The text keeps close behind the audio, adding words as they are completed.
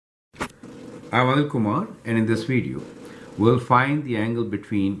I'm Anil Kumar, and in this video we'll find the angle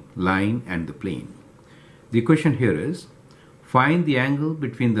between line and the plane. The question here is, find the angle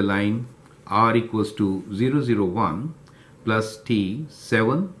between the line r equals to 0, 0, 1 plus t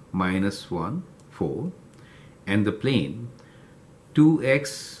 7 minus 1 4 and the plane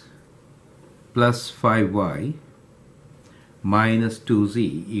 2x plus 5y minus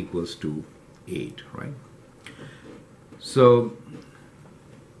 2z equals to 8, right? So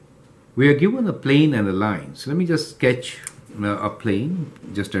we are given a plane and a line. So let me just sketch a plane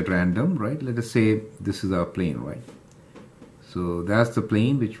just at random, right? Let us say this is our plane, right? So that's the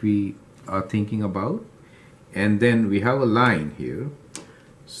plane which we are thinking about. And then we have a line here.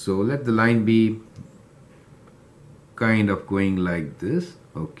 So let the line be kind of going like this,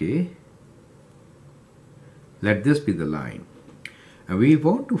 okay? Let this be the line. And we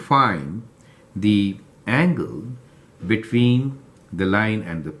want to find the angle between the line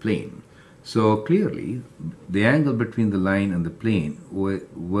and the plane. So clearly the angle between the line and the plane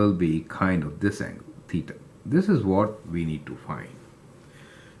will be kind of this angle, theta. This is what we need to find.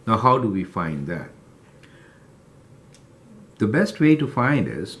 Now how do we find that? The best way to find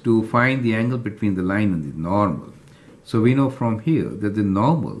is to find the angle between the line and the normal. So we know from here that the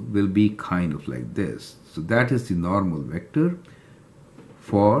normal will be kind of like this. So that is the normal vector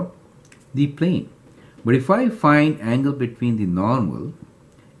for the plane. But if I find angle between the normal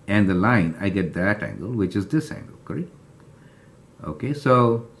and the line, I get that angle, which is this angle, correct? Okay,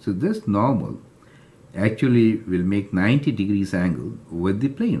 so this normal actually will make 90 degrees angle with the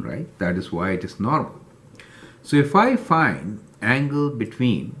plane, right? That is why it is normal. So if I find angle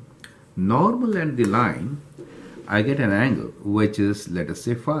between normal and the line, I get an angle which is, let us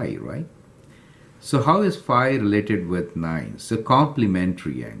say, phi, right? So how is phi related with 9? It's a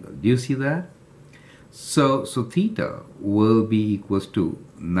complementary angle. Do you see that? So theta will be equals to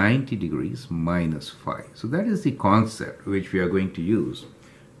 90 degrees minus phi. So that is the concept which we are going to use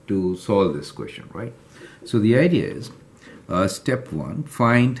to solve this question, right? So the idea is, step 1,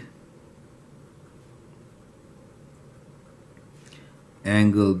 find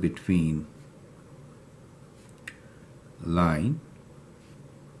angle between line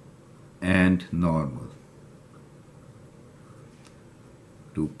and normal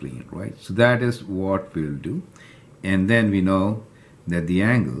to plane, right? So that is what we'll do. And then we know that the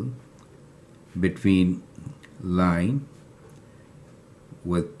angle between line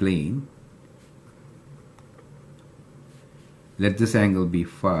with plane, let this angle be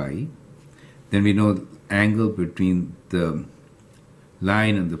phi. Then we know angle between the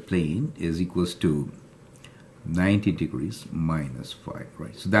line and the plane is equals to 90 degrees minus phi,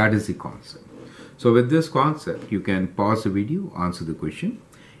 right? So that is the concept. So with this concept, you can pause the video, answer the question,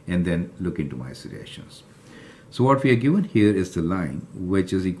 and then look into my suggestions. So what we are given here is the line,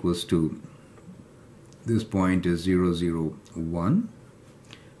 which is equals to, this point is 0, 0, 1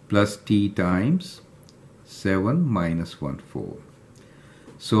 plus t times 7 minus 1, 4.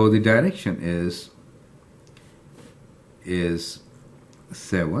 So the direction is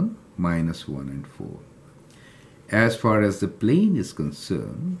 7 minus 1 and 4. As far as the plane is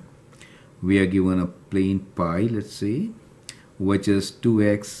concerned, we are given a plane pi, let's say, which is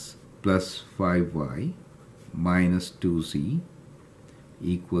 2x plus 5y minus 2z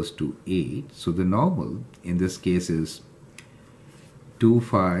equals to 8. So the normal in this case is 2,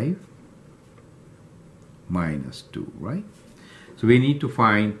 5 minus 2, right? So we need to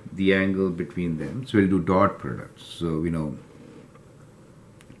find the angle between them. So we'll do dot product. So we know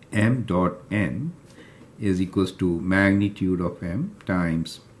m dot n is equals to magnitude of m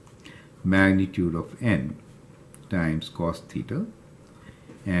times magnitude of n times cos theta,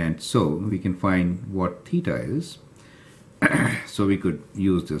 and so we can find what theta is. So we could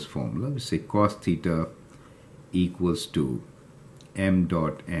use this formula. We say cos theta equals to m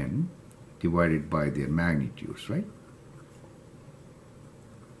dot n divided by their magnitudes, right?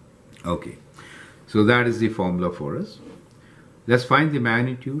 Okay, so that is the formula for us. Let's find the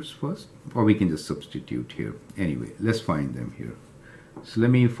magnitudes first, or we can just substitute here. Anyway, let's find them here. So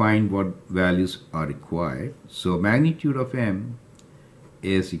let me find what values are required. So magnitude of m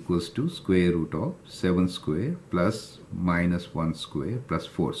is equals to square root of 7 square plus minus 1 square plus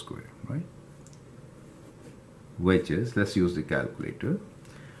 4 square, right? Which is, let's use the calculator.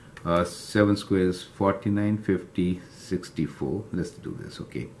 7 square is 49, 50, 64. Let's do this,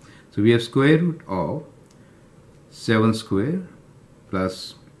 okay. So we have square root of 7 square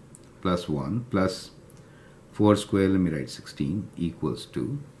plus 1 plus 4 square, let me write 16, equals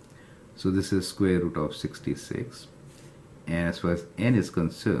to, so this is square root of 66, and as far as n is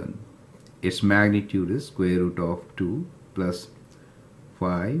concerned, its magnitude is square root of 2 plus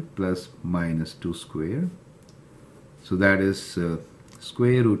 5 plus minus 2 square. So that is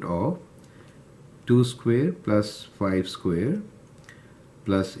square root of 2 square plus 5 square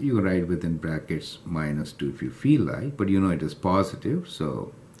plus, you can write within brackets minus 2 if you feel like, but you know it is positive,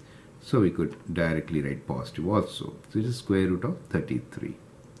 so we could directly write positive also. So it is square root of 33.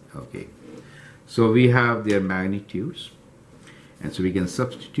 Okay, so we have their magnitudes, and so we can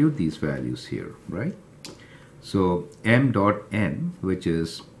substitute these values here, right? So m dot n, which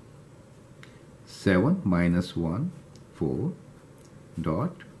is 7 minus 1, 4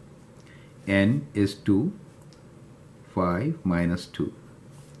 dot n is 2, 5 minus 2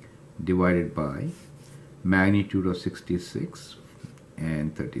 divided by magnitude of 66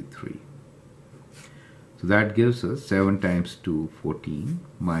 and 33. So that gives us 7 times 2, 14,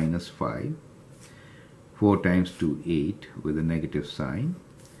 minus 5, 4 times 2, 8 with a negative sign,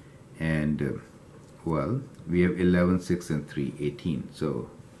 and well, we have 11, 6 and 3, 18. So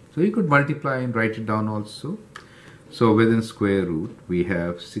you could multiply and write it down also. So within square root, we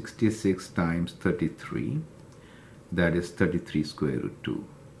have 66 times 33, that is 33 square root 2.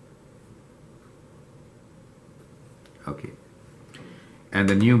 Okay, and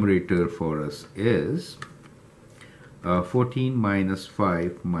the numerator for us is 14 minus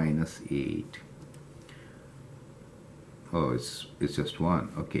 5 minus 8. Oh, it's just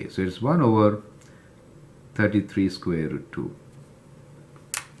 1. Okay, so it's 1 over 33 square root 2.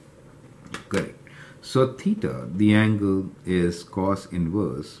 Correct. So theta, the angle, is cos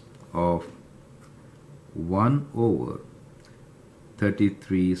inverse of 1 over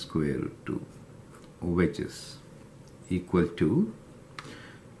 33 square root 2, which is equal to,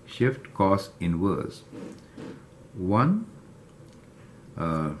 shift cos inverse 1,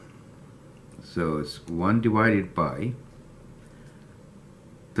 so it's 1 divided by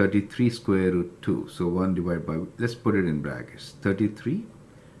 33 square root 2. So 1 divided by, let's put it in brackets, 33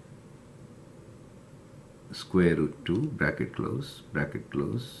 square root 2, bracket close,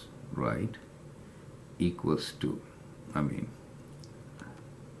 right, equals to,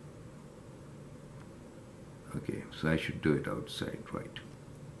 okay, so I should do it outside, right?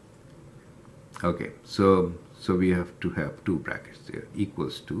 Okay, so we have to have two brackets there,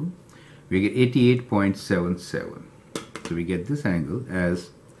 equals to, we get 88.77. So we get this angle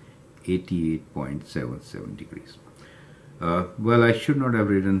as 88.77 degrees. Well, I should not have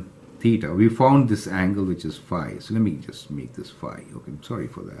written theta. We found this angle, which is phi. So let me just make this phi. Okay, I'm sorry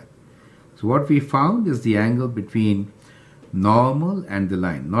for that. So what we found is the angle between normal and the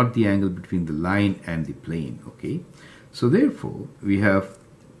line, not the angle between the line and the plane. Okay, so therefore we have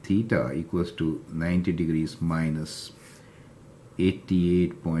theta equals to 90 degrees minus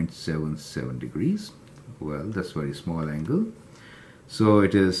 88.77 degrees. Well, that's a very small angle. So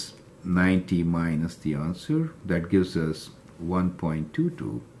it is 90 minus the answer. That gives us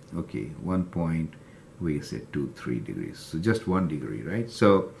 1.22. Okay, 1.23 degrees. So just 1 degree, right?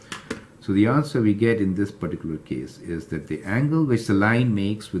 So the answer we get in this particular case is that the angle which the line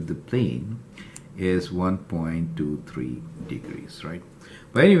makes with the plane is 1.23 degrees, right?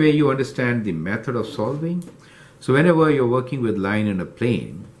 But anyway, you understand the method of solving. So whenever you're working with line and a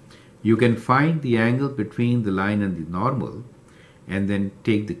plane, you can find the angle between the line and the normal and then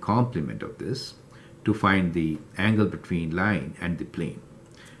take the complement of this to find the angle between line and the plane.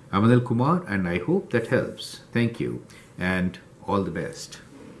 I'm Anil Kumar, and I hope that helps. Thank you and all the best.